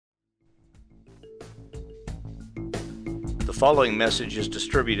The following message is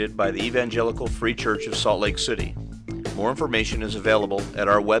distributed by the Evangelical Free Church of Salt Lake City. More information is available at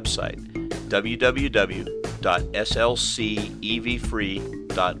our website,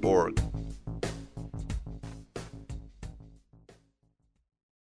 www.slcevfree.org.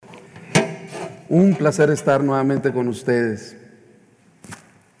 Un placer estar nuevamente con ustedes.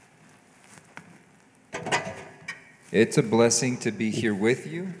 It's a blessing to be here with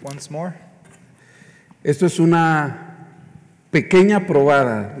you once more. Esto es una pequeña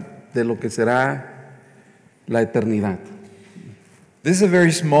probada de lo que será la eternidad. This is a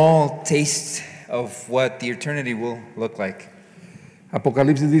very small taste of what the eternity will look like.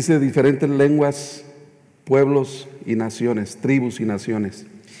 Apocalipsis dice diferentes lenguas, pueblos y naciones, tribus y naciones.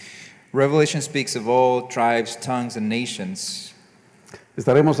 Revelation speaks of all tribes, tongues, and nations.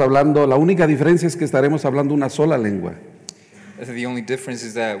 Estaremos hablando, la única diferencia es que estaremos hablando una sola lengua. I think the only difference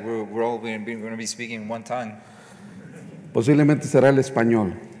is that we're all going to be speaking one tongue. Posiblemente será el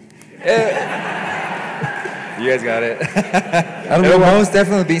español. You guys got it. I don't It know will what, most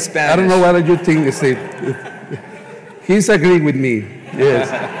definitely be Spanish. I don't know what you think, Steve. He's agreeing with me. Yes.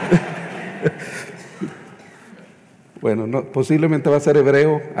 Bueno, no, posiblemente va a ser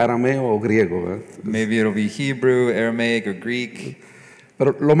hebreo, arameo o griego, ¿verdad? Maybe it'll be Hebrew, Aramaic, or Greek.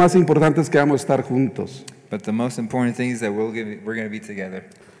 Pero lo más importante es que vamos a estar juntos. But the most important thing is that we're going to be together.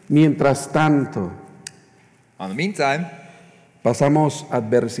 Mientras tanto, In the meantime, pasamos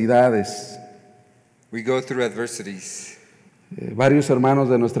adversidades. we go through adversities. Varios hermanos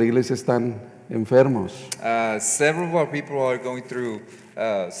de nuestra iglesia están enfermos. Several of our people are going through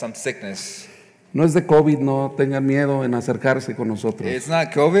some sickness. No es de COVID, no tengan miedo en acercarse con nosotros. It's not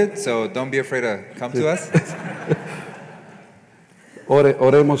COVID, so don't be afraid to come to us.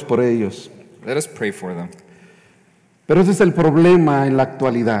 Oremos por ellos. Let us pray for them. Pero ese es el problema en la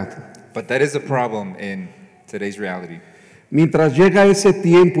actualidad. But that is the problem in today's reality. Mientras llega ese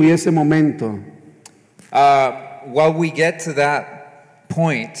tiempo y ese momento, While we get to that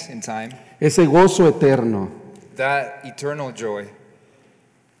point in time, ese gozo eterno, that eternal joy,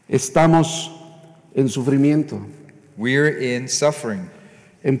 estamos en sufrimiento, we're in suffering,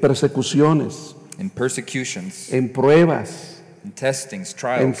 en persecuciones, in persecutions, en pruebas, in testings,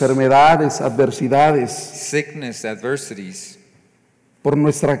 trials, enfermedades, adversidades, sickness, adversities, por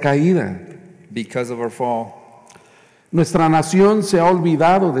nuestra caída. because of our fall. Nuestra nación se ha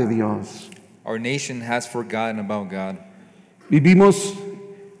olvidado de Dios. Our nation has forgotten about God. Vivimos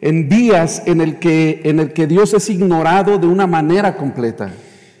en días en el que Dios es ignorado de una manera completa.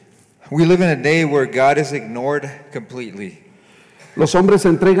 We live in a day where God is ignored completely. Los hombres se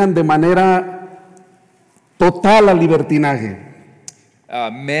entregan de manera total al libertinaje.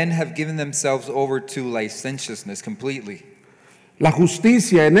 Men have given themselves over to licentiousness completely. La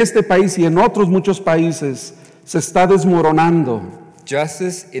justicia en este país y en otros muchos países se está desmoronando.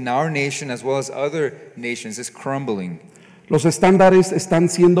 Justice in our nation as well as other nations is crumbling. Los estándares están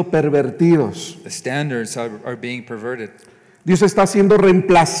siendo pervertidos. The standards are being perverted. Dios está siendo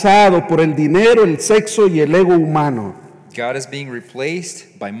reemplazado por el dinero, el sexo y el ego humano. God is being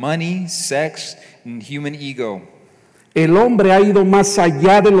replaced by money, sex, and human ego. El hombre ha ido más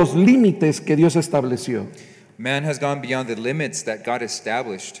allá de los límites que Dios estableció Man has gone beyond the limits that God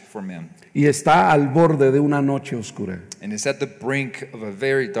established for man y está al borde de una noche oscura. and is at the brink of a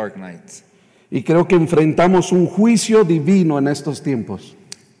very dark night. Y creo que enfrentamos un juicio divino en estos tiempos.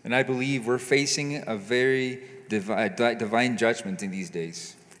 And I believe we're facing a very divine judgment in these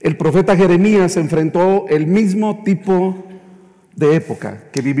days. El profeta Jeremías enfrentó el mismo tipo de época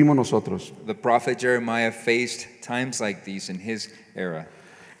que vivimos nosotros. The prophet Jeremiah faced times like these in his era.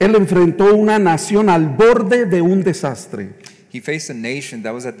 Él enfrentó una nación al borde de un desastre, He faced a nation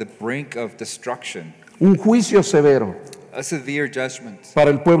that was at the brink of destruction, un juicio severo a severe judgment para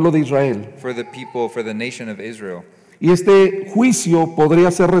el pueblo de Israel. for the people, for the nation of Israel. Y este juicio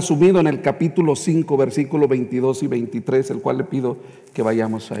podría ser resumido en el capítulo 5, versículos 22 y 23, el cual le pido que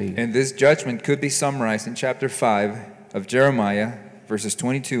vayamos ahí. And this judgment could be summarized in chapter 5 of Jeremiah, verses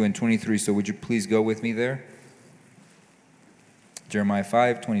 22 and 23. So would you please go with me there? Jeremiah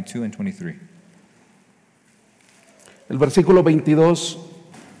 5, 22 and 23. El versículo 22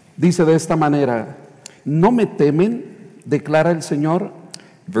 dice de esta manera: ¿no me temen? Declara el Señor.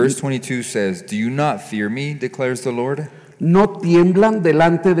 Verse 22 says, "Do you not fear me, declares the Lord? ¿No tiemblan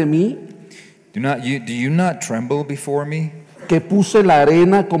delante de mí, Do you not tremble before me? que puse la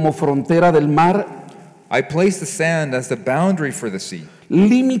arena como frontera del mar, I place the sand as the boundary for the sea,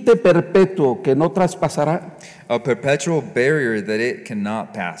 límite perpetuo que no traspasará? a perpetual barrier that it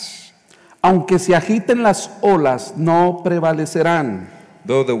cannot pass. Aunque se agiten las olas, no prevalecerán.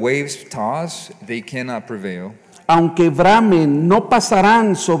 Though the waves toss, they cannot prevail. aunque bramen, no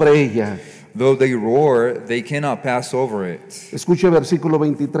pasarán sobre ella. Though they roar, they cannot pass over it. Escuche versículo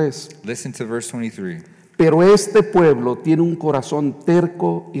 23. Listen to verse 23. Pero este pueblo tiene un corazón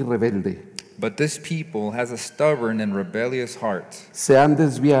terco y rebelde. But this people has a stubborn and rebellious heart. Se han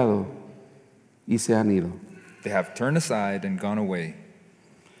desviado y se han ido. They have turned aside and gone away.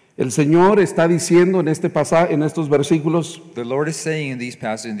 El Señor está diciendo en este pasaje, en estos versículos, The Lord is saying in these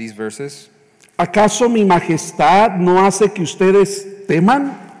passages, in these verses, ¿acaso mi majestad no hace que ustedes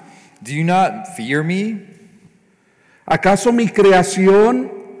teman? do you not fear me? ¿Acaso mi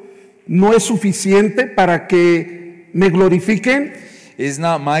creación no es suficiente para que me glorifiquen? Is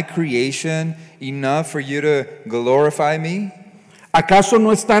not my creation enough for you to glorify me? ¿Acaso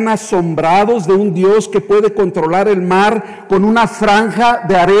no están asombrados de un Dios que puede controlar el mar con una franja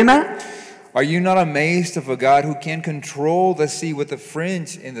de arena? Are you not amazed of a God who can control the sea with a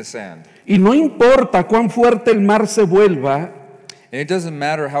fringe in the sand? Y no importa cuán fuerte el mar se vuelva, And it doesn't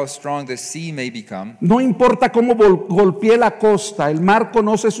matter how strong the sea may become. no importa cómo golpee la costa, el mar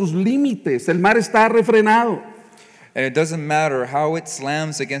conoce sus límites, el mar está refrenado. And it doesn't matter how it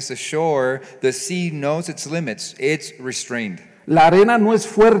slams against the shore, the sea knows its limits. It's restrained. La arena no es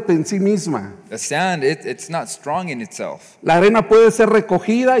fuerte en sí misma. The sand, it's not strong in itself. La arena puede ser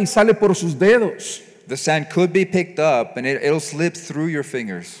recogida y sale por sus dedos. The sand could be picked up and it'll slip through your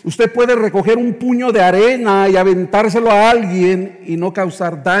fingers. Usted puede recoger un puño de arena y aventárselo a alguien y no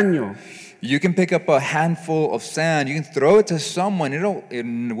causar daño. You can pick up a handful of sand, you can throw it to someone, it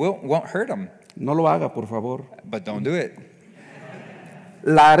won't hurt them. No lo haga, por favor. But don't do it.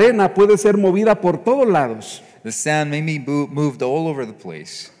 La arena puede ser movida por todos lados. The sand may be moved all over the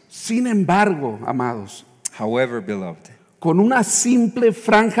place. Sin embargo, amados, However, beloved, con una simple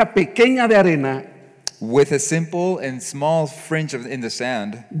franja pequeña de arena, with a simple and small fringe in the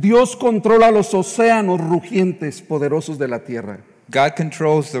sand, Dios controla los océanos rugientes poderosos de la tierra. God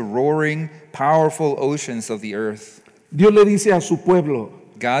controls the roaring, powerful oceans of the earth. Dios le dice a su pueblo,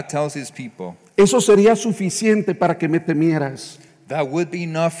 God tells his people, eso sería suficiente para que me temieras. that would be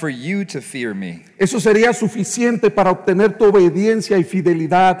enough for you to fear me. Eso sería suficiente para obtener tu obediencia y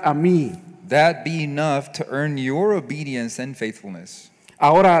fidelidad a mí. That be enough to earn your obedience and faithfulness.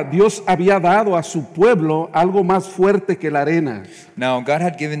 Ahora, Dios había dado a su pueblo algo más fuerte que la arena. Now, God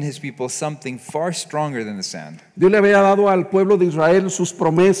had given his people something far stronger than the sand. Dios le había dado al pueblo de Israel sus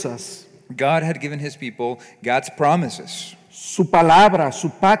promesas, God had given his people God's promises, su palabra, su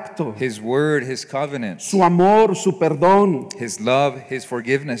pacto, his word, his covenant, su amor, su perdón. his love, his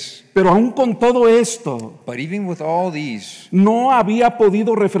forgiveness. Pero aún con todo esto, But even with all these, no había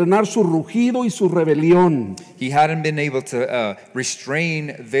podido refrenar su rugido y su rebelión. he hadn't been able to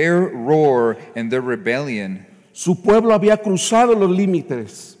restrain their roar and their rebellion. Su pueblo había cruzado los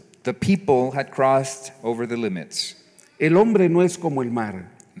límites. The people had crossed over the limits. El hombre no es como el mar.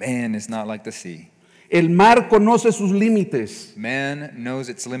 Man is not like the sea. El mar conoce sus límites. Man knows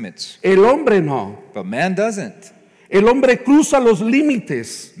its limits, El hombre no. but man doesn't. El hombre cruza los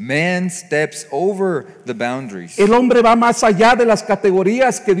límites. Man steps over the boundaries. El hombre va más allá de las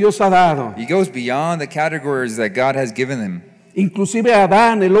categorías que Dios ha dado. He goes beyond the categories that God has given him. Inclusive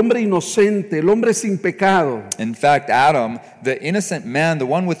Adán, el hombre inocente, el hombre sin pecado, In fact, Adam, the innocent man, the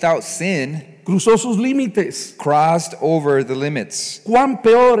one without sin, cruzó sus límites. crossed over the limits. ¿Cuán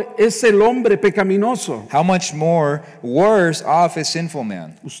peor es el hombre pecaminoso? How much more worse off is sinful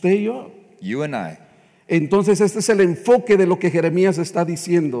man? Usted y yo. You and I. Entonces este es el enfoque de lo que Jeremías está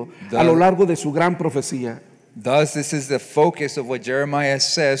diciendo a lo largo de su gran profecía. Thus, this is the focus of what Jeremiah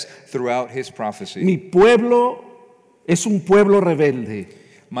says throughout his prophecy. Mi pueblo es un pueblo rebelde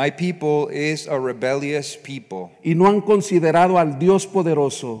My people is a rebellious people, y no han considerado al Dios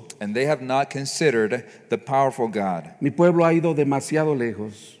poderoso. and they have not considered the powerful God. Mi pueblo ha ido demasiado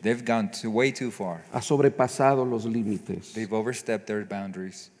lejos, They've gone way too far. ha sobrepasado los límites. They've overstepped their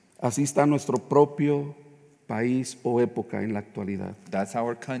boundaries. Así está nuestro propio país o época en la actualidad. That's how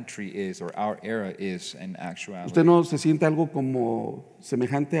our country is, or our era is in actuality. ¿Usted no se siente algo como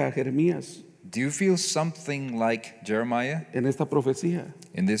semejante a Jeremías Do you feel something like Jeremiah en esta profecía?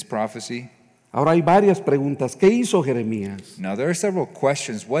 in this prophecy? Ahora hay varias preguntas. ¿Qué hizo Jeremías? Now, there are several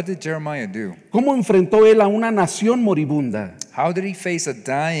questions. What did Jeremiah do? ¿Cómo enfrentó él a una nación moribunda? How did he face a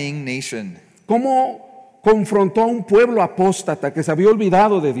dying nation? ¿Cómo confrontó a un pueblo apóstata que se había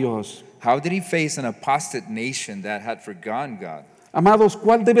olvidado de Dios? How did he face an apostate nation that had forgotten God? Amados,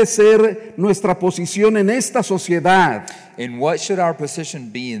 ¿cuál debe ser nuestra posición en esta sociedad? And what should our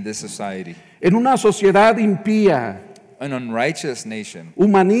position be in this society? En una sociedad impía, an unrighteous nation,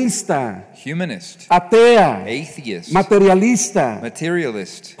 humanista, humanist, atea, atheist, materialista.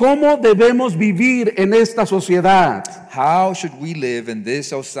 materialist. ¿Cómo debemos vivir en esta sociedad? How should we live in this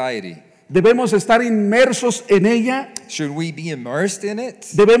society? ¿Debemos estar inmersos en ella? Should we be immersed in it?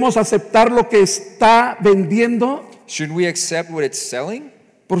 ¿Debemos aceptar lo que está vendiendo? Should we accept what it's selling?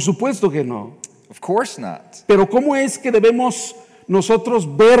 Por supuesto que no. Of course not. Pero ¿cómo es que debemos nosotros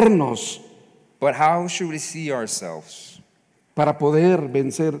vernos But how should we see ourselves para poder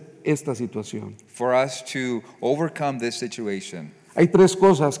vencer esta situación? for us to overcome this situation? Hay tres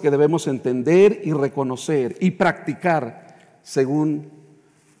cosas que debemos entender y reconocer y practicar según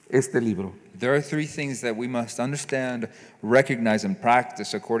este libro. There are three things that we must understand, recognize, and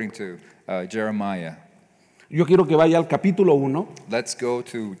practice according to Jeremiah. Yo quiero que vaya al capítulo 1, Let's go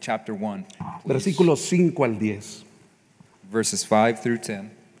to chapter 1, please. versículos 5 al 10. Verses 5 through 10.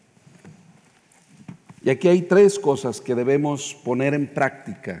 Y aquí hay tres cosas que debemos poner en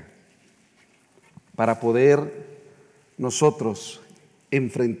práctica para poder nosotros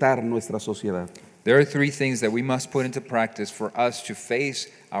enfrentar nuestra sociedad. There are three things that we must put into practice for us to face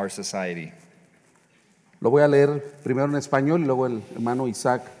our society. Lo voy a leer primero en español y luego el hermano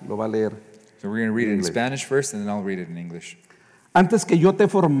Isaac lo va a leer. So we're going to read it in English. Spanish first, and then I'll read it in English. Antes que yo te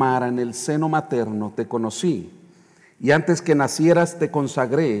formara en el seno materno, te conocí, y antes que nacieras te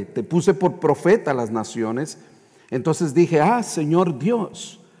consagré, te puse por profeta a las naciones. Entonces dije, Señor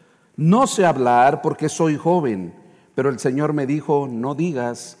Dios, no sé hablar porque soy joven. Pero el Señor me dijo, no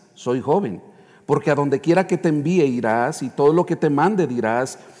digas, soy joven, porque a donde quiera que te envíe irás, y todo lo que te mande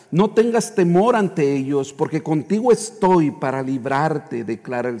dirás. No tengas temor ante ellos, porque contigo estoy para librarte,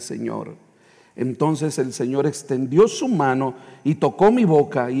 declara el Señor. Entonces el Señor extendió su mano y tocó mi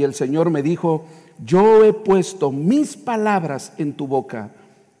boca, y el Señor me dijo, yo he puesto mis palabras en tu boca.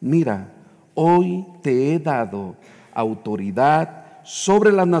 Mira, hoy te he dado autoridad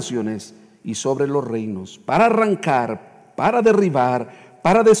sobre las naciones y sobre los reinos, para arrancar, para derribar,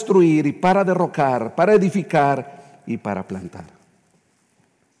 para destruir y para derrocar, para edificar y para plantar.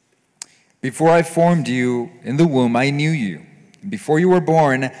 Before I formed you in the womb, I knew you. Before you were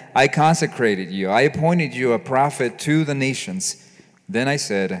born, I consecrated you. I appointed you a prophet to the nations. Then I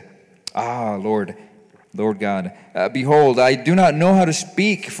said, Lord God, behold, I do not know how to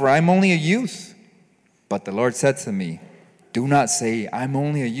speak, for I am only a youth. But the Lord said to me, do not say, I'm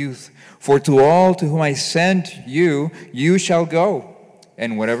only a youth, for to all to whom I send you, you shall go.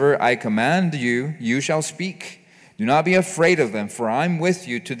 And whatever I command you, you shall speak. Do not be afraid of them, for I'm with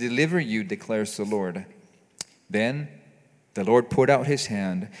you to deliver you, declares the Lord. Then the Lord put out his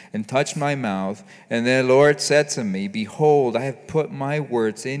hand and touched my mouth, and the Lord said to me, behold, I have put my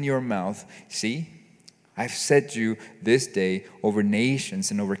words in your mouth. See, I've set you this day over nations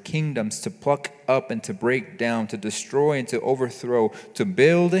and over kingdoms to pluck up and to break down, to destroy and to overthrow, to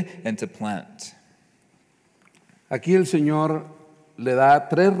build and to plant. Aquí el Señor le da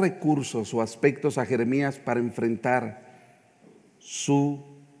tres recursos o aspectos a Jeremías para enfrentar su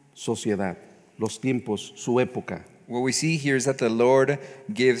sociedad, los tiempos, su época. What we see here is that the Lord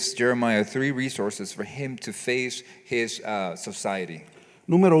gives Jeremiah three resources for him to face his society.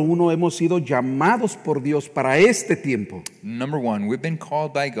 Número uno, hemos sido llamados por Dios para este tiempo. Number one, we've been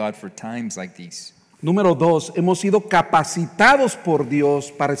called by God for times like these. Número dos, hemos sido capacitados por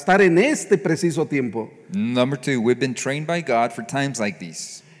Dios para estar en este preciso tiempo. Number two, we've been trained by God for times like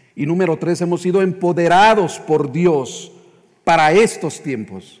these. Y número tres, hemos sido empoderados por Dios para estos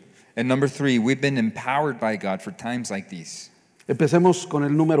tiempos. And number three, we've been empowered by God for times like these. Empecemos con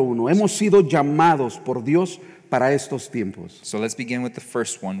el número uno. Hemos sido llamados por Dios para estos tiempos. So let's begin with the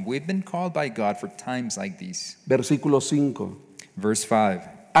first one. We've been called by God for times like these. Versículo 5. Verse 5.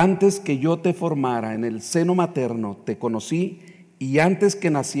 Antes que yo te formara en el seno materno, te conocí, y antes que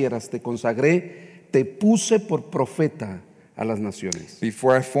nacieras te consagré, te puse por profeta a las naciones.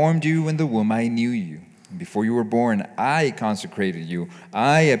 Before I formed you in the womb, I knew you. Before you were born, I consecrated you.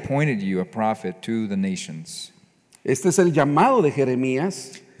 I appointed you a prophet to the nations. Este es el llamado de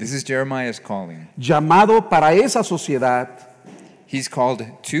Jeremías, This is Jeremiah's calling. llamado para esa sociedad, He's called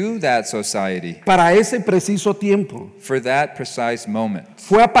to that society para ese preciso tiempo. for that precise moment.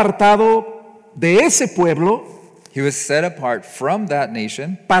 Fue apartado de ese pueblo He was set apart from that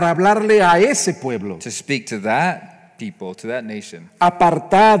nation para hablarle a ese pueblo. to speak to that people, to that nation.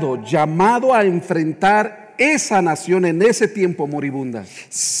 Apartado, llamado a enfrentar esa nación en ese tiempo moribunda.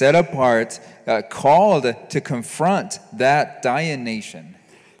 Set apart, called to confront that dying nation.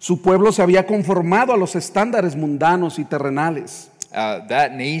 Su pueblo se había conformado a los estándares mundanos y terrenales.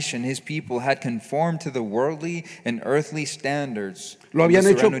 that nation, his people, had conformed to the worldly and earthly standards Lo of the habían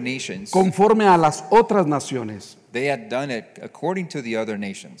hecho surrounding nations. conforme a las otras naciones. They had done it according to the other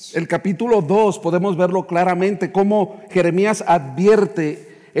nations. El capítulo 2 podemos verlo claramente cómo Jeremías advierte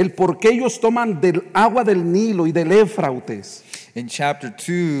el por qué ellos toman del agua del Nilo y del Éufrates. In chapter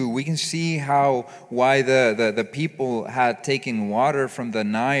 2, we can see why the people had taken water from the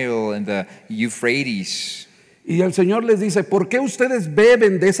Nile and the Euphrates. Y el Señor les dice, ¿por qué ustedes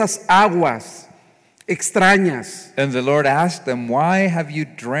beben de esas aguas extrañas? And the Lord asked them, why have you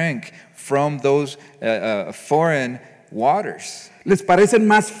drank from those foreign waters? ¿Les parecen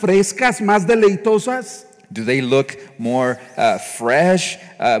más frescas, más deleitosas? Do they look more fresh,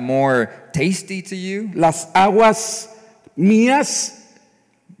 more tasty to you? Las aguas mías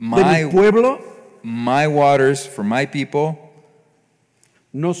de mi pueblo My waters for my people,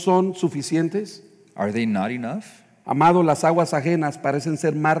 no son suficientes. are they not enough? Amado, las aguas ajenas parecen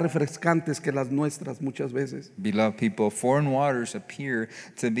ser más refrescantes que las nuestras muchas veces. Beloved people, foreign waters appear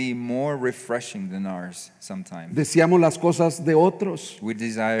to be more refreshing than ours sometimes. Deseamos las cosas de otros. We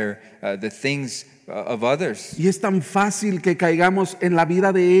desire the things of others. Y es tan fácil que caigamos en la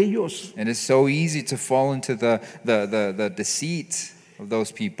vida de ellos. And it's so easy to fall into the deceit of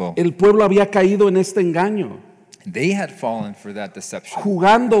those people. El pueblo había caído en este engaño, They had fallen for that deception,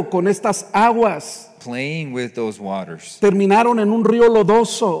 jugando con estas aguas. playing with those waters. Terminaron en un río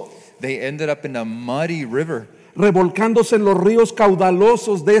lodoso, They ended up in a muddy river. revolcándose en los ríos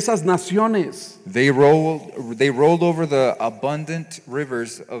caudalosos de esas naciones. They rolled over the abundant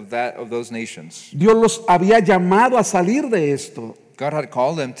rivers of those nations. Dios los había llamado a salir de esto. God had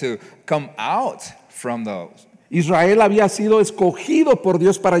called them to come out from those. Israel había sido escogido por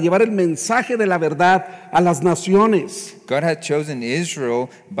Dios para llevar el mensaje de la verdad a las naciones. God had chosen Israel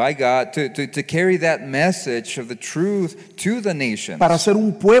by God to carry that message of the truth to the nations, Para ser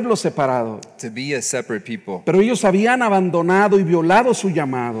un pueblo separado. to be a separate people. Pero ellos habían abandonado y violado su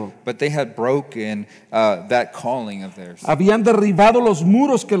llamado. But they had broken that calling of theirs. Habían derribado los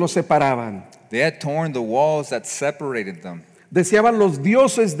muros que los separaban. They had torn the walls that separated them. Deseaban los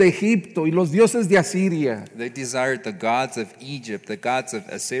dioses de Egipto y los dioses de Asiria. They desired the gods of Egypt, the gods of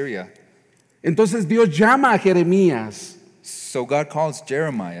Assyria. Entonces Dios llama a Jeremías So God calls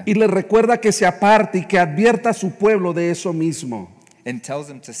Jeremiah y le recuerda que se aparte y que advierta a su pueblo de eso mismo. and tells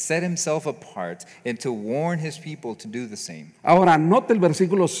him to set himself apart and to warn his people to do the same. Ahora, note el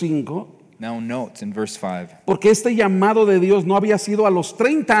versículo 5, Now note in verse 5, porque este llamado de Dios no había sido a los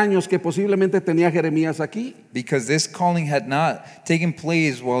 30 años que posiblemente tenía Jeremías aquí, because this calling had not taken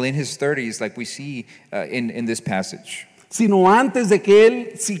place while in his 30s, like we see in this passage, sino antes de que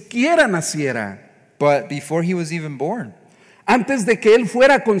él siquiera naciera, but before he was even born, antes de que él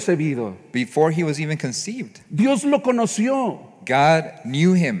fuera concebido. before he was even conceived. Dios lo conoció, God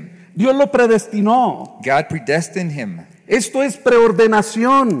knew him. Dios lo predestinó. God predestined him. Esto es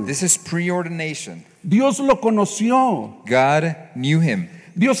preordenación. This is preordination. Dios lo conoció. God knew him.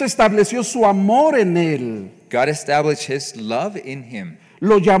 Dios estableció su amor en él. God established his love in him.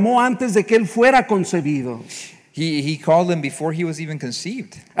 Lo llamó antes de que él fuera concebido, He called him before he was even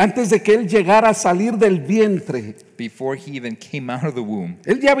conceived, antes de que él llegara a salir del vientre. before he even came out of the womb.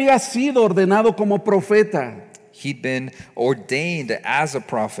 Él ya había sido ordenado como profeta He'd been ordained as a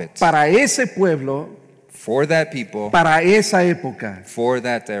prophet para ese pueblo, for that people, para esa época. for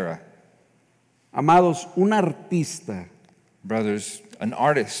that era. Amados, un artista, Brothers, an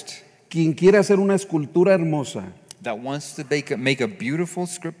artist quien quiere hacer una escultura hermosa, that wants to make a beautiful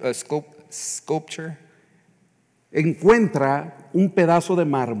sculpture encuentra un pedazo de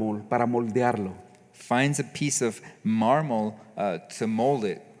mármol para moldearlo. finds a piece of marble to mold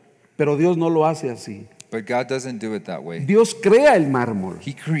it, Pero Dios no lo hace así. but God doesn't do it that way. Dios crea el mármol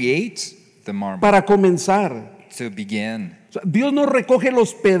He creates the marble para comenzar. to begin. O sea, Dios no recoge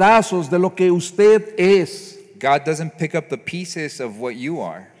los pedazos de lo que usted es God doesn't pick up the pieces of what you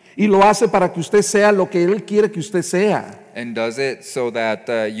are y lo hace para que usted sea lo que Él quiere que usted sea. and does it so that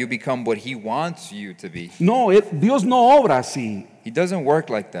you become what He wants you to be. No, Dios no obra así. He doesn't work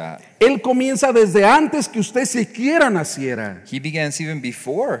like that. Él comienza desde antes que usted siquiera naciera. He begins even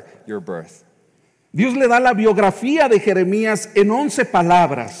before your birth. Dios le da la biografía de Jeremías en 11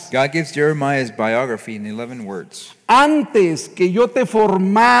 palabras. God gives Jeremiah's biography in 11 words. Antes que yo te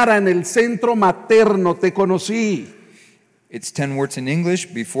formara en el centro materno, te conocí. It's 10 words in English.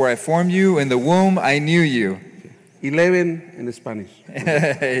 Before I formed you in the womb, I knew you. 11 en Spanish.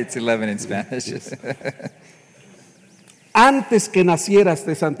 It's 11 in Spanish. Antes que nacieras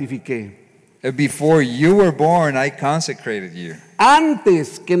te santifiqué. Before you were born, I consecrated you.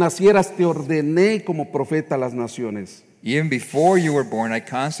 Antes que nacieras te ordené como profeta a las naciones. Even before you were born, I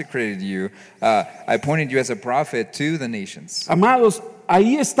consecrated you. I appointed you as a prophet to the nations. Amados,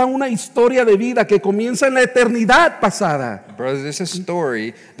 ahí está una historia de vida que comienza en la eternidad pasada, Brothers, it's a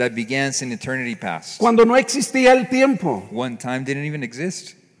story that begins in eternity past. cuando no existía el tiempo. One time didn't even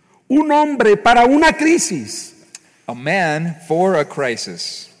exist. Un hombre para una crisis. A man for a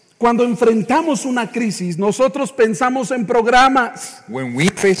crisis. Cuando enfrentamos una crisis, nosotros pensamos en programas. When we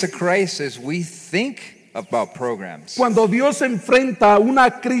face a crisis, we think about programs. Cuando Dios enfrenta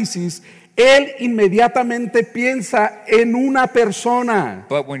una crisis, Él inmediatamente piensa en una persona.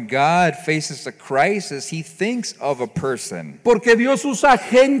 But when God faces a crisis, he thinks of a person. Porque Dios usa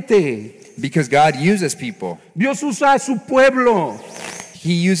gente. Because God uses people. Dios usa a su pueblo.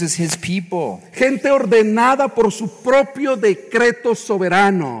 He uses his people. Gente ordenada por su propio decreto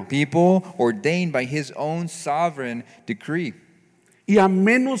soberano. People ordained by his own sovereign decree. Y a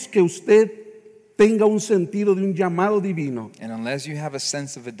menos que usted tenga un sentido de un llamado divino, And unless you have a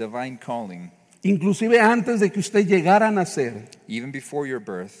sense of a divine calling, inclusive antes de que usted llegara a nacer, even before your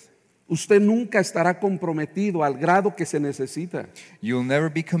birth, usted nunca estará comprometido al grado que se necesita you'll never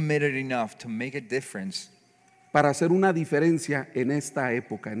be committed enough to make a difference, para hacer una diferencia en esta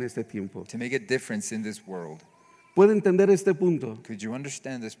época, en este tiempo. to make a difference in this world. ¿Puede entender este punto? Could you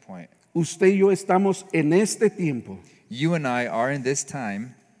understand this point? Usted y yo estamos en este tiempo, You and I are in this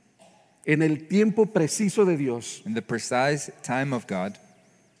time, en el tiempo preciso de Dios, in the precise time of God,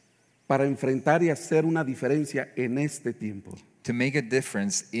 para enfrentar y hacer una diferencia en este tiempo. to make a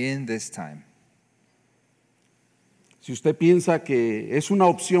difference in this time. Si usted piensa que es una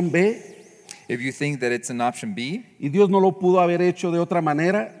opción B If you think that it's an option B, y Dios no lo pudo haber hecho de otra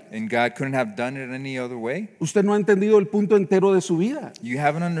manera, and God couldn't have done it any other way, usted no ha entendido el punto entero de su vida. you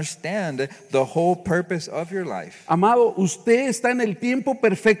haven't understand the whole purpose of your life. Amado, usted está en el tiempo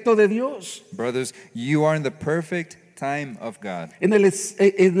perfecto de Dios, Brothers, you are in the perfect time of God, en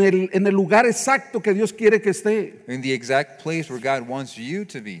el lugar exacto que Dios quiere que esté, in the exact place where God wants you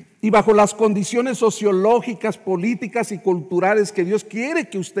to be, y bajo las condiciones sociológicas, políticas y culturales que Dios quiere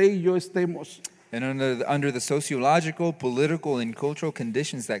que usted y yo estemos. and under the sociological, political, and cultural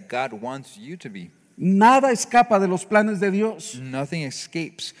conditions that God wants you to be. Nada escapa de los planes de Dios. Nothing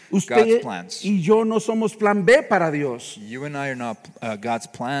escapes Usted God's plans. y yo no somos plan B para Dios. You and I are not God's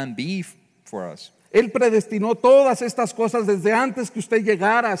plan B for us. Él predestinó todas estas cosas desde antes que usted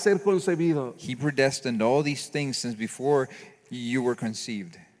llegara a ser concebido. He predestined all these things since before you were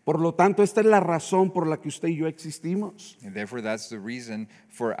conceived. Por lo tanto, esta es la razón por la que usted y yo existimos. And therefore, that's the reason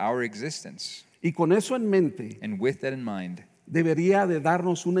for our existence. Y con eso en mente, And with that in mind, debería de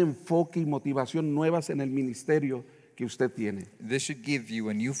darnos un enfoque y motivación nuevas en el ministerio que usted tiene. this should give you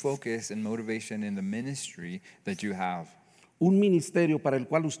a new focus and motivation in the ministry that you have. Un ministerio para el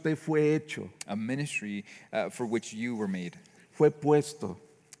cual usted fue hecho, A ministry for which you were made. fue puesto,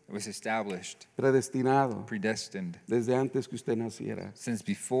 It was established, predestinado predestined, desde antes que usted naciera. since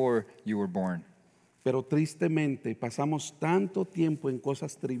before you were born. Pero tristemente pasamos tanto tiempo en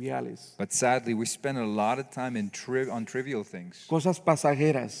cosas triviales, But sadly, we spend a lot of time on trivial things. cosas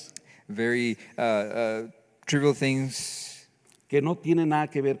pasajeras Very trivial things que no tienen nada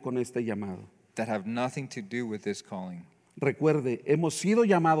que ver con este llamado. that have nothing to do with this calling. Recuerde, hemos sido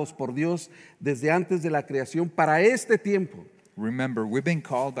llamados por Dios desde antes de la creación para este tiempo. Remember, we've been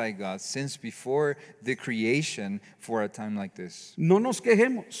called by God since before the creation for a time like this. No nos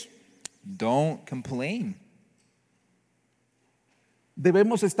quejemos. Don't complain.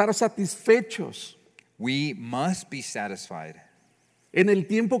 Debemos estar satisfechos We must be satisfied en el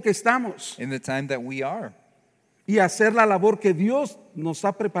tiempo que estamos in the time that we are y hacer la labor que Dios nos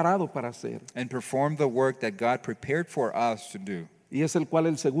ha preparado para hacer. and perform the work that God prepared for us to do. Y es el cual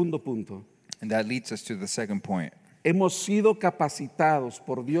el segundo punto. And that leads us to the second point. Hemos sido capacitados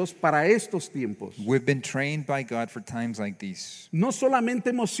por Dios para estos tiempos. We've been trained by God for times like these. No solamente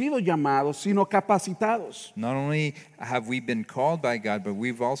hemos sido llamados, sino capacitados. Not only have we been called by God, but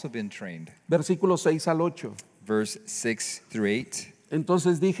we've also been trained. Versículos 6 al 8. Verse 6 through 8.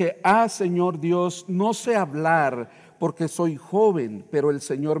 Entonces dije, Señor Dios, no sé hablar porque soy joven. Pero el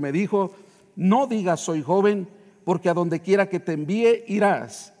Señor me dijo, no digas soy joven, porque a donde quiera que te envíe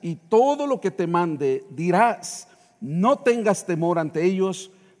irás, y todo lo que te mande dirás. No tengas temor ante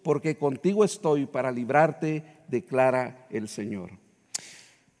ellos, porque contigo estoy para librarte, declara el Señor.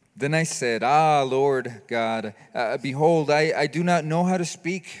 Then I said, Lord God, behold, I do not know how to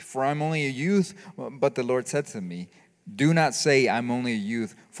speak, for I'm only a youth. But the Lord said to me, do not say I'm only a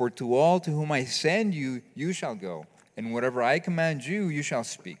youth, for to all to whom I send you, you shall go, and whatever I command you, you shall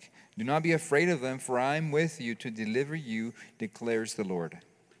speak. Do not be afraid of them, for I am with you to deliver you, declares the Lord.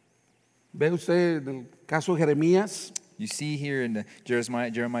 ¿Ve usted en el caso de Jeremías? You see here in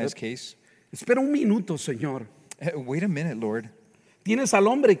Jeremiah's case, Espera un minuto, Señor. wait a minute, Lord. Tienes al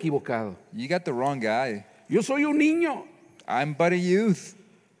hombre equivocado. You got the wrong guy. Yo soy un niño. I'm but a youth.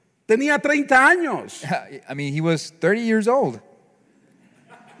 Tenía 30 años. I mean, he was 30 years old.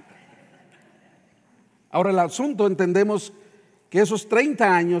 Ahora el asunto, entendemos que esos 30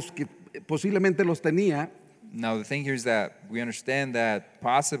 años que posiblemente los tenía, Now, the thing here is that we understand that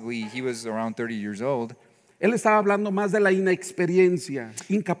possibly he was around 30 years old, él estaba hablando más de la inexperiencia,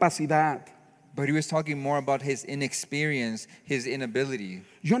 incapacidad. but he was talking more about his inexperience, his inability.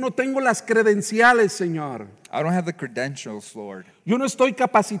 Yo no tengo las credenciales, Señor. I don't have the credentials, Lord. Yo no estoy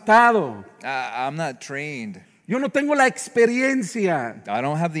capacitado. I'm not trained. Yo no tengo la experiencia I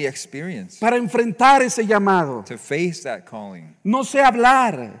don't have the experience para enfrentar ese llamado. to face that calling. No sé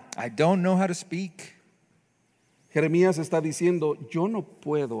hablar. I don't know how to speak. Jeremías está diciendo, yo no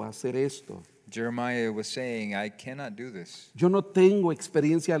puedo hacer esto. Jeremiah was saying, I cannot do this. Yo no tengo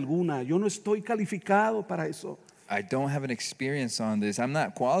experiencia alguna. Yo no estoy calificado para eso. I don't have an experience on this. I'm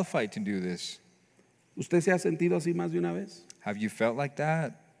not qualified to do this. ¿Usted se ha sentido así más de una vez? Have you felt like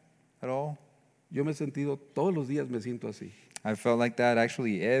that at all? Yo me he sentido, todos los días me siento así. I felt like that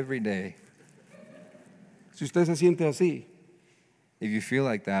actually every day. Si usted se siente así, If you feel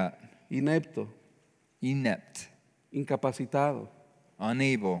like that, inepto, inept, incapacitado,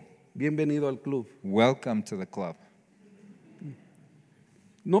 unable, bienvenido al club. welcome to the club.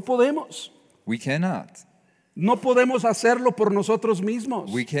 No podemos. We cannot. No podemos hacerlo por nosotros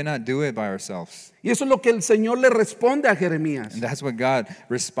mismos. We cannot do it by ourselves. Y eso es lo que el Señor le responde a Jeremías. And that's what God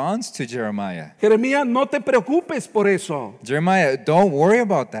responds to Jeremiah. Jeremías, no te preocupes por eso. Jeremiah, don't worry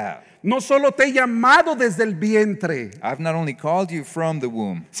about that. No solo te he llamado desde el vientre, I've not only called you from the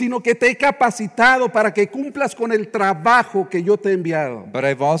womb, sino que te he capacitado para que cumplas con el trabajo que yo te he enviado. but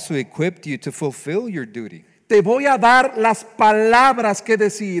I've also equipped you to fulfill your duty. Te voy a dar las palabras que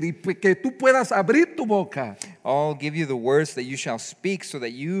decir y que tú puedas abrir tu boca. I'll give you the words that you shall speak so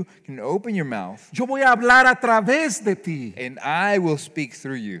that you can open your mouth, Yo voy a hablar a través de ti. and I will speak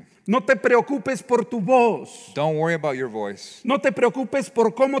through you. No te preocupes por tu voz. Don't worry about your voice. No te preocupes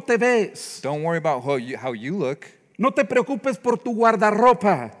por cómo te ves. Don't worry about how you look. No te preocupes por tu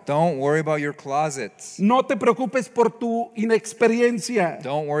guardarropa. Don't worry about your closets. No te preocupes por tu inexperiencia.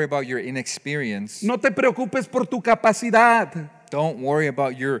 Don't worry about your inexperience. No te preocupes por tu capacidad. Don't worry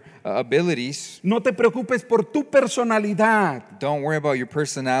about your abilities. No te preocupes por tu personalidad. Don't worry about your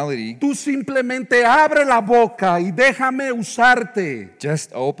personality. Tú simplemente abre la boca y déjame usarte.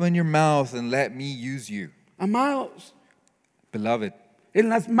 Just open your mouth and let me use you. Amados, Beloved, en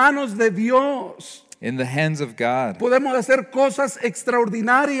las manos de Dios in the hands of God, podemos hacer cosas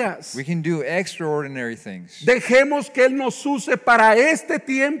extraordinarias. we can do extraordinary things. Dejemos que Él nos use para este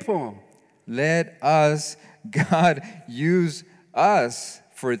tiempo. Let us, God, use us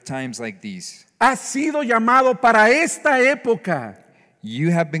for times like these. Has sido llamado para esta época. You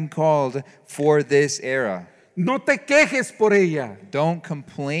have been called for this era. No te quejes por ella. Don't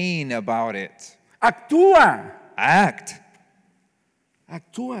complain about it. Actúa. Act.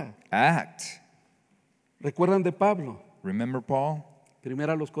 Actúa. Act. ¿Recuerdan de Pablo? Remember Paul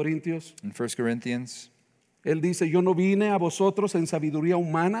Primero a los Corintios. in 1 Corinthians? Él dice, yo no vine a vosotros en sabiduría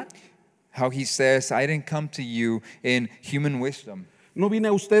humana. How he says, I didn't come to you in human wisdom. No vine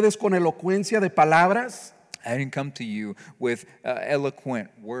a ustedes con elocuencia de palabras. I didn't come to you with eloquent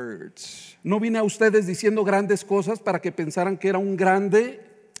words. No vine a ustedes diciendo grandes cosas para que pensaran que era un grande.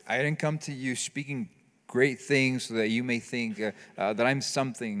 I didn't come to you speaking great things so that you may think that I'm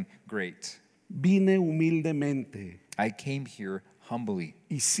something great. Vine humildemente I came here humbly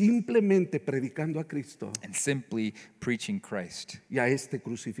y simplemente predicando a Cristo and simply preaching Christ y a este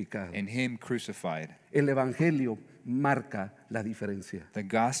crucificado. and Him crucified. El Evangelio marca la diferencia The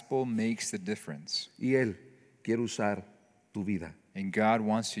gospel makes the difference, y Él quiere usar tu vida and God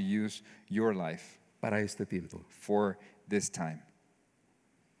wants to use your life para este tiempo. for this time.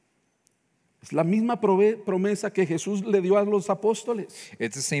 Es la misma promesa que Jesús le dio a los apóstoles.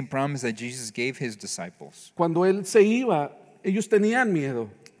 It's the same promise that Jesus gave His disciples. Cuando Él se iba, ellos tenían miedo.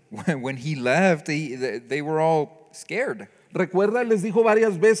 When He left, they were all scared. Recuerda, les dijo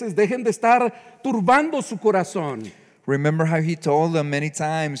varias veces, dejen de estar turbando su corazón. Remember how He told them many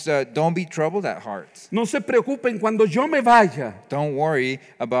times, don't be troubled at heart. No se preocupen cuando yo me vaya. Don't worry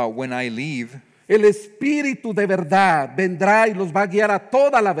about when I leave. El Espíritu de verdad vendrá y los va a guiar a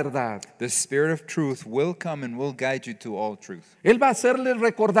toda la verdad. The Spirit of truth will come and will guide you to all truth. Él va a hacerles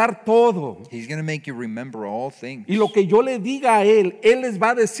recordar todo. He's going to make you remember all things. Y lo que yo le diga a Él les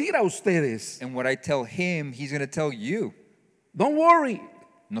va a decir a ustedes. And what I tell Him, He's going to tell you. Don't worry,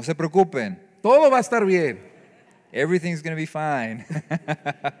 No se preocupen. todo va a estar bien. Everything's going to be fine.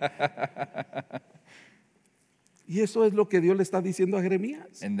 Y eso es lo que Dios le está diciendo a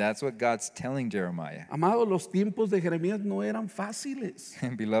Jeremías. And that's what God's telling Jeremiah. Amado, los tiempos de Jeremías no eran fáciles.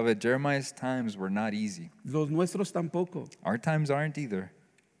 Beloved, Jeremiah's times were not easy. Los nuestros tampoco. Our times aren't either.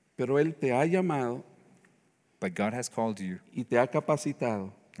 Pero Él te ha llamado But God has called you y te ha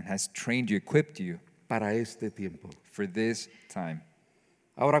capacitado and has trained you, equipped you para este tiempo. for this time.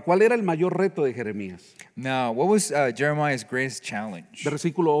 Ahora, ¿cuál era el mayor reto de Jeremías? Now, what was Jeremiah's greatest challenge?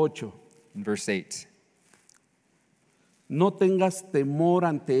 Versículo 8. In verse 8. No tengas temor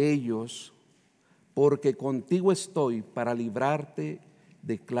ante ellos, porque contigo estoy para librarte,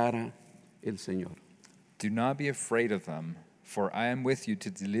 declara el Señor. Do not be afraid of them, for I am with you to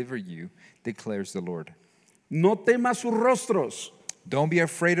deliver you, declares the Lord. No temas sus rostros, Don't be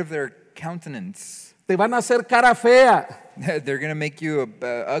afraid of their countenance. te van a hacer cara fea, They're going to make you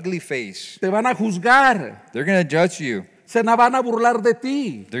a ugly face. te van a juzgar, They're going to judge you. se van a burlar de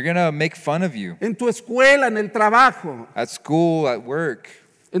ti, They're going to make fun of you en tu escuela, en el trabajo, at school, at work,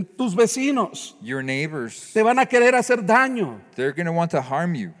 en tus vecinos, your neighbors. te van a querer hacer daño. They're going to want to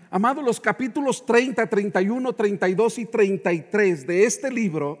harm you. Amado, los capítulos 30, 31, 32 y 33 de este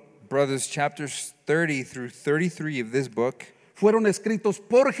libro Brothers, chapters 30 through 33 of this book fueron escritos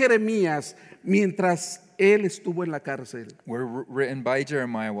por Jeremías mientras él estuvo en la cárcel. were written by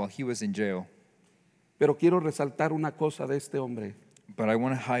Jeremiah while he was in jail. Pero quiero resaltar una cosa de este hombre. But I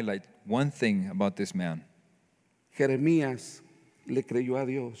want to highlight one thing about this man. Jeremías le creyó a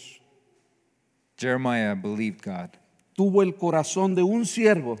Dios. Jeremiah believed God. Tuvo el corazón de un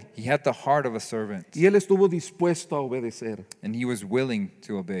siervo He had the heart of a servant, y él estuvo dispuesto a obedecer. and he was willing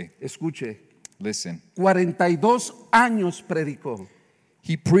to obey. Escuche, Listen, 42 años predicó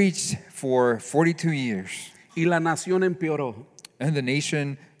he preached for 42 years, y la nación empeoró. and the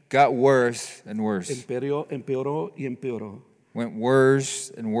nation got worse and worse. Empeoró y empeoró Went worse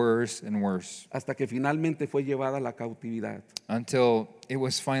and worse and worse hasta que finalmente fue llevada a la cautividad. until it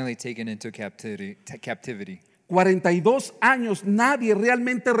was finally taken into captivity. 42 años nadie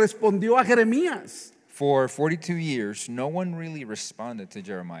realmente respondió a Jeremías. For 42 years, no one really responded to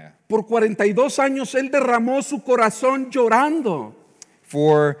Jeremiah. Por 42 años él derramó su corazón llorando.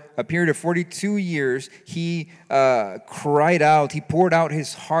 For a period of 42 years, he cried out, he poured out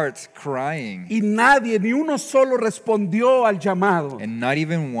his heart crying, Y nadie, ni uno solo respondió al llamado. and not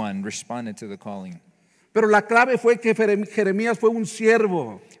even one responded to the calling. Pero la clave fue que Jeremías fue un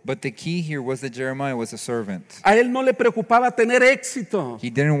siervo. But the key here was that Jeremiah was a servant. A él no le preocupaba tener éxito, He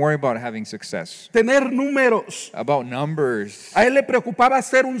didn't worry about having success, tener números. about numbers. A él le preocupaba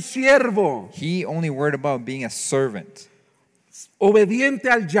ser un siervo, He only worried about being a servant, obediente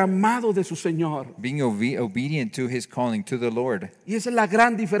al llamado de su Señor. being obedient to his calling, to the Lord. Y esa es la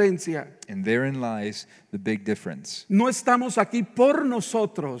gran diferencia. And therein lies the big difference. No estamos aquí por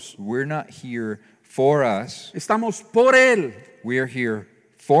nosotros, We're not here for us. estamos por Él. We are here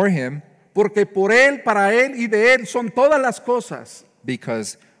for him, Porque por Él, para Él y de Él son todas las cosas.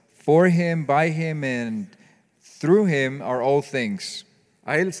 because for him, by him, and through him are all things.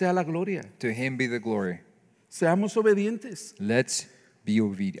 A Él sea la gloria. To him be the glory. Seamos obedientes. Let's be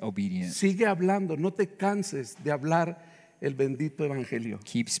obedient. Sigue hablando, no te canses de hablar el bendito evangelio.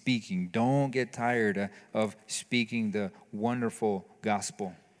 Keep speaking. Don't get tired of speaking the wonderful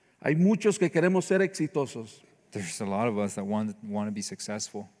gospel. Hay muchos que queremos ser exitosos, There's a lot of us that want to be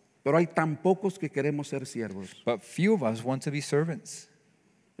successful, pero hay tan pocos que queremos ser siervos. but few of us want to be servants.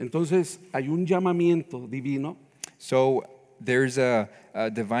 Entonces hay un llamamiento divino So there's a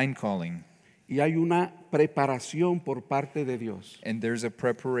divine calling, y hay una preparación por parte de Dios. and there's a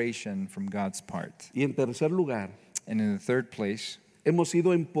preparation from God's part. Y en tercer lugar, And in the third place, hemos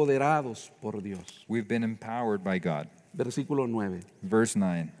sido empoderados por Dios. we've been empowered by God. Versículo 9. Verse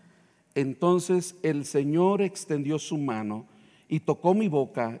 9. Entonces el Señor extendió su mano y tocó mi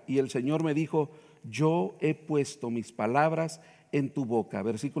boca y el Señor me dijo, yo he puesto mis palabras en tu boca.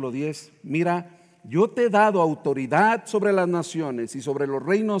 Versículo 10, mira, yo te he dado autoridad sobre las naciones y sobre los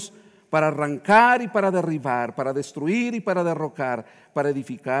reinos para arrancar y para derribar, para destruir y para derrocar, para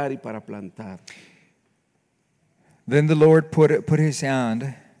edificar y para plantar. Then the Lord put out his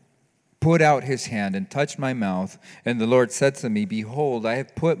hand and touched my mouth. And the Lord said to me, behold, I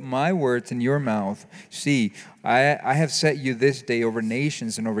have put my words in your mouth. See, I have set you this day over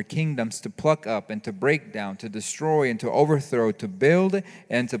nations and over kingdoms to pluck up and to break down, to destroy and to overthrow, to build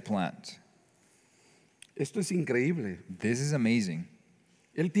and to plant. Esto es increíble. This is amazing.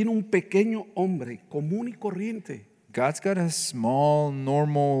 Él tiene un pequeño hombre común y corriente, God's got a small,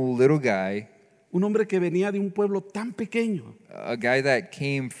 normal little guy, un hombre que venía de un pueblo tan pequeño a guy that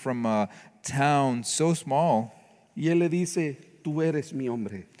came from a town so small, Y él le dice, tú eres mi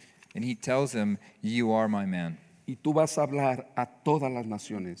hombre And he tells him, "You are my man, y tú vas a hablar a todas las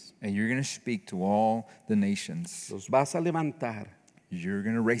naciones. and you're going to speak to all the nations. Los vas a levantar, You're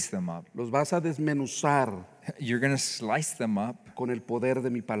going to raise them up. los vas a desmenuzar You're going to slice them up con el poder de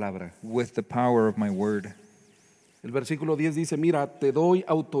mi palabra. with the power of my word." El versículo 10 dice, mira, te doy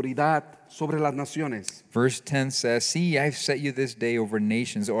autoridad sobre las naciones. Verse 10 says, "See, I've set you this day over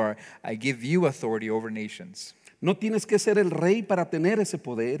nations," or "I give you authority over nations." No tienes que ser el rey para tener ese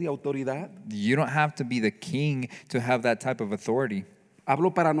poder y autoridad. You don't have to be the king to have that type of authority.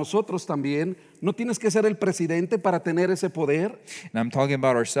 Hablo para nosotros también. No tienes que ser el presidente para tener ese poder. And I'm talking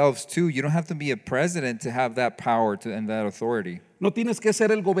about ourselves too. You don't have to be a president to have that power and that authority. No tienes que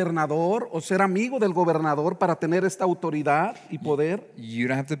ser el gobernador o ser amigo del gobernador para tener esta autoridad y poder. You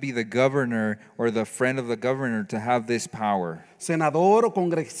don't have to be the governor or the friend of the governor to have this power. Senador o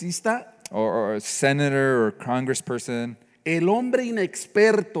congresista. Or a senator or congressperson. El hombre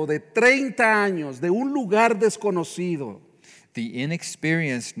inexperto de 30 años de un lugar desconocido. The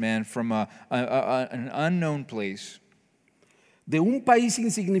inexperienced man from an unknown place, De un país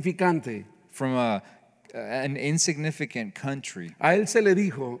insignificante. from an insignificant country. A él se le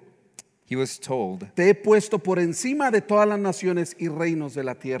dijo, He was told, te he puesto por encima de todas las naciones y reinos de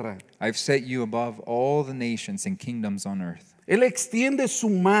la tierra. "I've set you above all the nations and kingdoms on earth." Él extiende su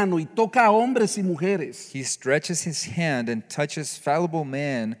mano y toca a hombres y mujeres, He stretches his hand and touches fallible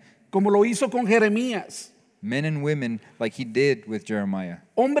men, como lo hizo con Jeremías. men and women, like he did with Jeremiah.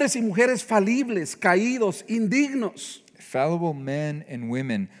 Hombres y mujeres falibles, caídos, indignos, Fallible men and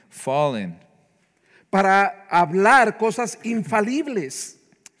women fallen. para hablar cosas infalibles,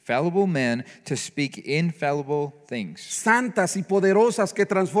 Fallible men to speak infallible things. santas y poderosas que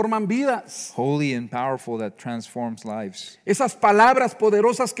transforman vidas. Holy and powerful that transforms lives. Esas palabras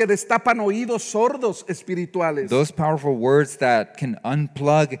poderosas que destapan oídos sordos espirituales. Those powerful words that can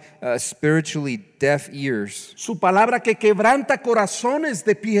unplug spiritually deaf ears. Su palabra que quebranta corazones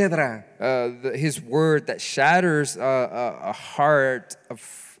de piedra. His word that shatters a heart of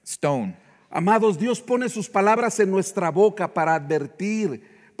stone. Amados, Dios pone sus palabras en nuestra boca para advertir,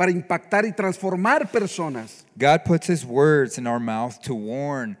 para impactar y transformar personas. God puts his words in our mouth to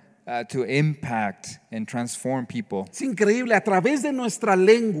warn, to impact and transform people. Es increíble, a través de nuestra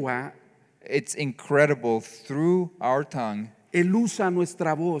lengua, It's incredible. Through our tongue, Él usa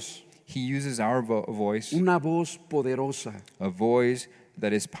nuestra voz, he uses our voice, una voz poderosa. a voice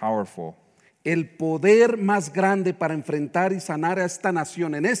that is powerful. El poder más grande para enfrentar y sanar a esta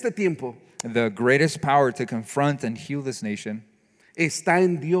nación en este tiempo The greatest power to confront and heal this nation está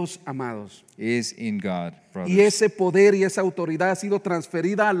en Dios, amados. is in God, brothers. Y ese poder y esa autoridad ha sido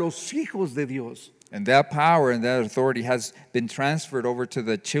transferida a los hijos de Dios. And that power and that authority has been transferred over to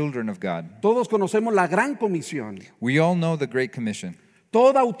the children of God. Todos conocemos la gran comisión. We all know the Great Commission.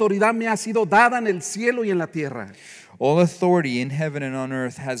 Toda autoridad me ha sido dada en el cielo y en la tierra. All authority in heaven and on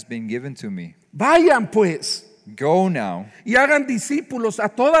earth has been given to me. Vayan pues Go now y hagan discípulos a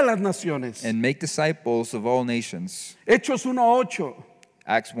todas las naciones. and make disciples of all nations. Hechos 1:8.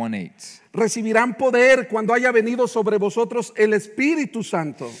 Acts 1:8. Recibirán poder cuando haya venido sobre vosotros el Espíritu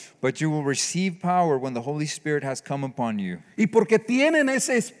Santo. But you will receive power when the Holy Spirit has come upon you. Y porque tienen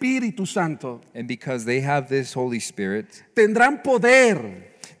ese Espíritu Santo, And because they have this Holy Spirit, tendrán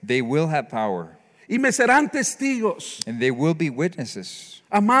poder they will have power y me serán testigos. and they will be witnesses.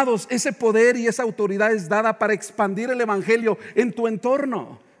 Amados, ese poder y esa autoridad es dada para expandir el Evangelio en tu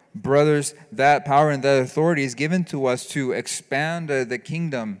entorno. Brothers, that power and that authority is given to us to expand the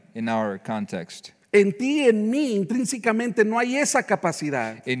kingdom in our context. En ti y en mí, intrínsecamente, no hay esa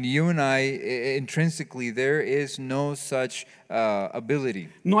capacidad. In you and I, intrinsically, there is no such ability.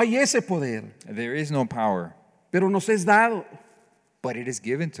 No hay ese poder, There is no power, pero nos es dado. but it is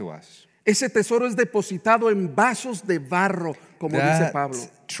given to us. Ese tesoro es depositado en vasos de barro, como dice Pablo.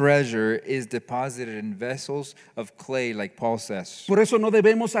 That treasure is deposited in vessels of clay, like Paul says. Por eso no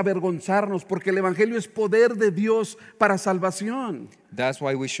debemos avergonzarnos, porque el Evangelio es poder de Dios para salvación. That's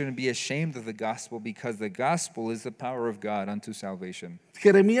why we shouldn't be ashamed of the gospel, because the gospel is the power of God unto salvation.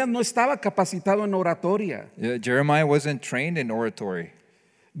 Jeremías no estaba capacitado en oratoria. Jeremiah wasn't trained in oratory.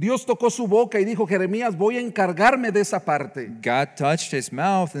 Dios tocó su boca y dijo, Jeremías, voy a encargarme de esa parte. God touched his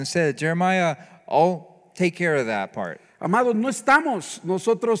mouth and said, Jeremiah, I'll take care of that part. Amados, no estamos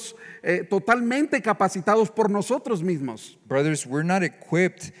nosotros totalmente capacitados por nosotros mismos, Brothers, we're not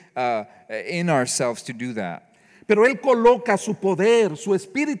equipped in ourselves to do that. pero Él coloca su poder, su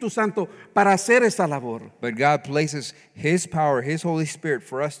Espíritu Santo para hacer esa labor. But God places his power, his Holy Spirit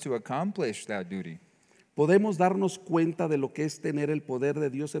for us to accomplish that duty. ¿Podemos darnos cuenta de lo que es tener el poder de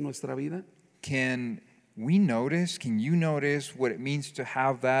Dios en nuestra vida? Can we notice, can you notice what it means to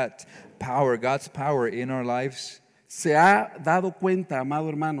have that power, God's power in our lives? ¿Se ha dado cuenta, amado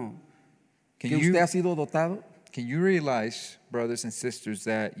hermano, Can que you, usted ha sido dotado? can you realize, brothers and sisters,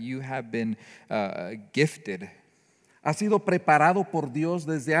 that you have been gifted? ¿Ha sido preparado por Dios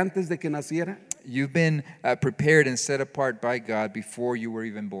desde antes de que naciera? You've been prepared and set apart by God before you were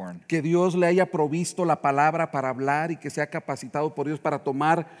even born. Que Dios le haya provisto la palabra para hablar y que sea capacitado por Dios para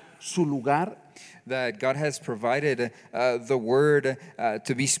tomar su lugar. That God has provided the word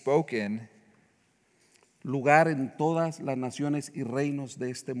to be spoken Lugar en todas las naciones y reinos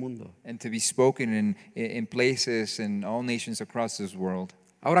de este mundo. and to be spoken in places in all nations across this world.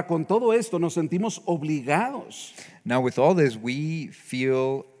 Ahora, con todo esto nos sentimos obligados Now, with all this, we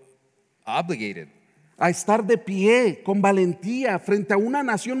feel obligated a estar de pie con valentía frente a una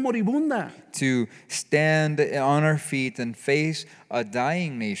nación moribunda. to stand on our feet and face a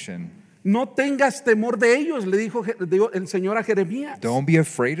dying nation. No tengas temor de ellos, le dijo el Señor a Jeremías. Don't be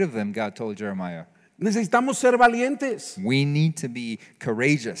afraid of them, God told Jeremiah. Necesitamos ser valientes. We need to be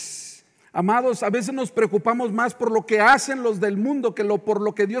courageous. Amados, a veces nos preocupamos más por lo que hacen los del mundo que por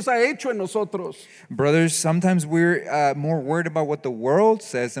lo que Dios ha hecho en nosotros. Brothers, sometimes we're more worried about what the world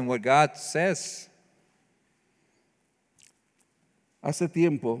says than what God says. Hace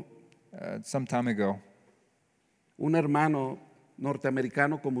tiempo, Some time ago, un hermano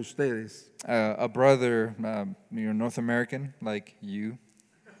norteamericano como ustedes a brother, North American like you,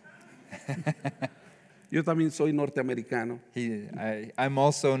 yo también soy norteamericano, I'm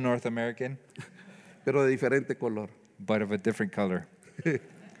also North American, pero de diferente color. but of a different color.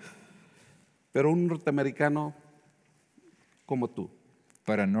 Pero un norteamericano como tú.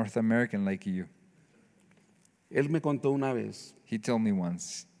 But a North American like you. Él me contó una vez He told me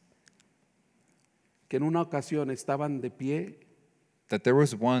once que en una ocasión estaban de pie that there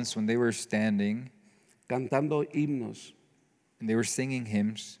was once when they were standing cantando himnos and they were singing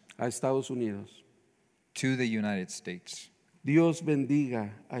hymns a Estados Unidos. to the United States. Dios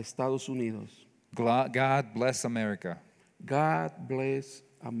bendiga a Estados Unidos. God bless America. God bless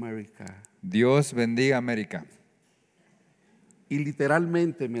America. Dios bendiga América. Y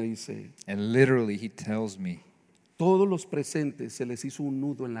literalmente me dice, And literally, he tells me, todos los presentes se les hizo un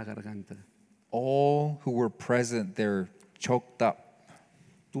nudo en la garganta. all who were present there choked up.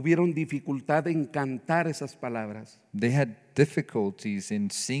 Tuvieron dificultad en cantar esas palabras, They had difficulties in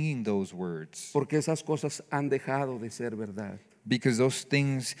singing those words porque esas cosas han dejado de ser verdad. because those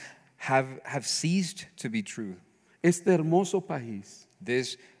things have ceased to be true. Este hermoso país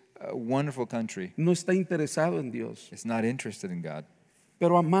This wonderful country no está interesado en Dios. is not interested in God.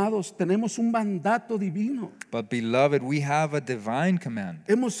 Pero amados, tenemos un mandato divino. But beloved, we have a divine command.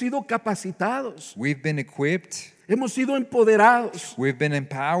 Hemos sido capacitados, We've been equipped, hemos sido empoderados we've been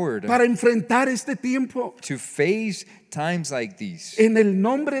empowered para enfrentar este tiempo to face times like these. en el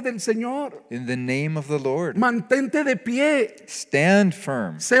nombre del Señor. In the name of the Lord, Mantente de pie, stand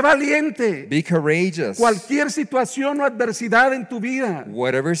firm, sé valiente. be courageous. Cualquier situación o adversidad en tu vida,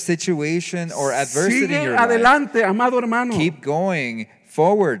 Whatever situation or adversity in sigue your life, adelante, amado hermano. keep going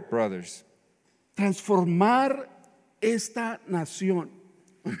forward, brothers. Transformar esta nación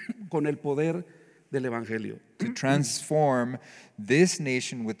con el poder del Evangelio. To transform this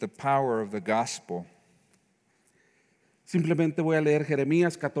nation with the power of the gospel. Simplemente voy a leer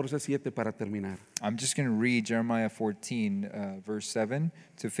Jeremías 14:7 para terminar. I'm just going to read Jeremiah 14, verse 7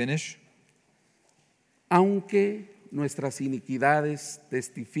 to finish. Aunque nuestras iniquidades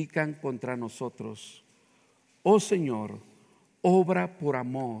testifican contra nosotros, oh Señor, obra por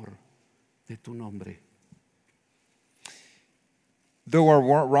amor de tu nombre. Though our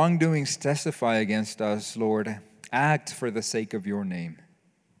wrongdoings testify against us, Lord, act for the sake of your name.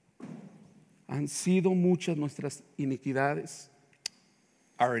 Han sido muchas nuestras iniquidades.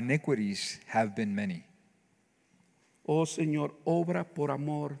 Our iniquities have been many. Oh Señor, obra por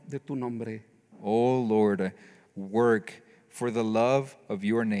amor de tu nombre. Oh Lord, work for the love of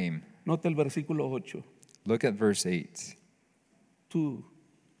your name. Nota el versículo 8. Look at verse 8. Tú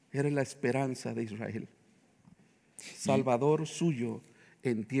eres la esperanza de Israel, Salvador suyo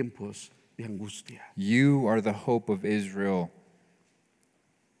en tiempos de angustia. You are the hope of Israel,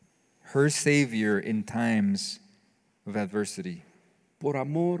 her Savior in times of adversity. Por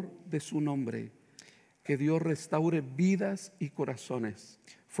amor de su nombre, que Dios restaure vidas y corazones.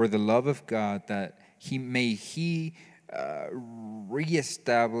 For the love of God, that He may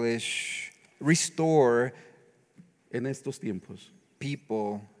restore En estos tiempos,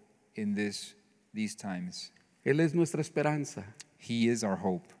 people in these times. Él es nuestra esperanza, He is our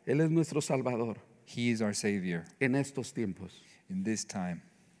hope. Él es nuestro Salvador He is our Savior en estos tiempos. in this time.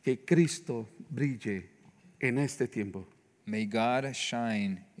 Que Cristo brille en este tiempo. May God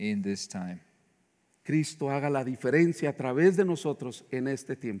shine in this time. Cristo haga la diferencia a través de nosotros en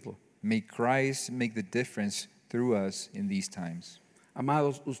este tiempo. May Christ make the difference through us in these times.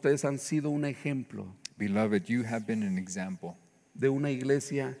 Amados, ustedes han sido un ejemplo Beloved, you have been an example de una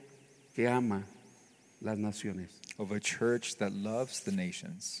iglesia que ama las naciones. of a church that loves the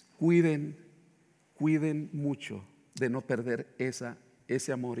nations. Cuiden mucho de no perder ese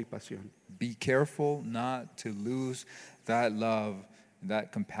amor y pasión. Be careful not to lose that love,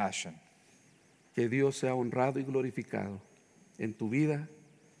 that compassion. Que Dios sea honrado y glorificado en tu vida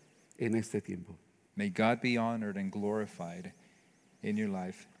en este tiempo. May God be honored and glorified in your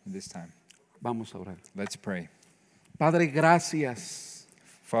life in this time. Vamos a orar. Let's pray. Padre, gracias.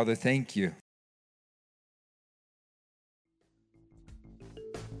 Father, thank you.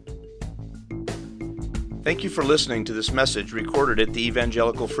 Thank you for listening to this message recorded at the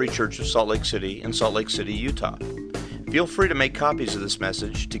Evangelical Free Church of Salt Lake City in Salt Lake City, Utah. Feel free to make copies of this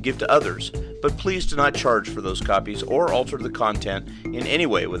message to give to others, but please do not charge for those copies or alter the content in any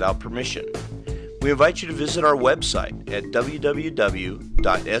way without permission. We invite you to visit our website at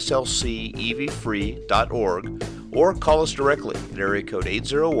www.slcevfree.org or call us directly at area code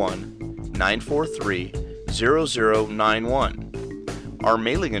 801-943-0091. Our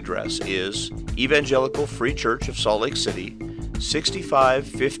mailing address is Evangelical Free Church of Salt Lake City,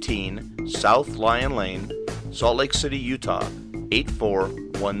 6515 South Lion Lane, Salt Lake City, Utah,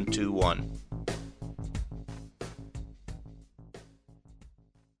 84121.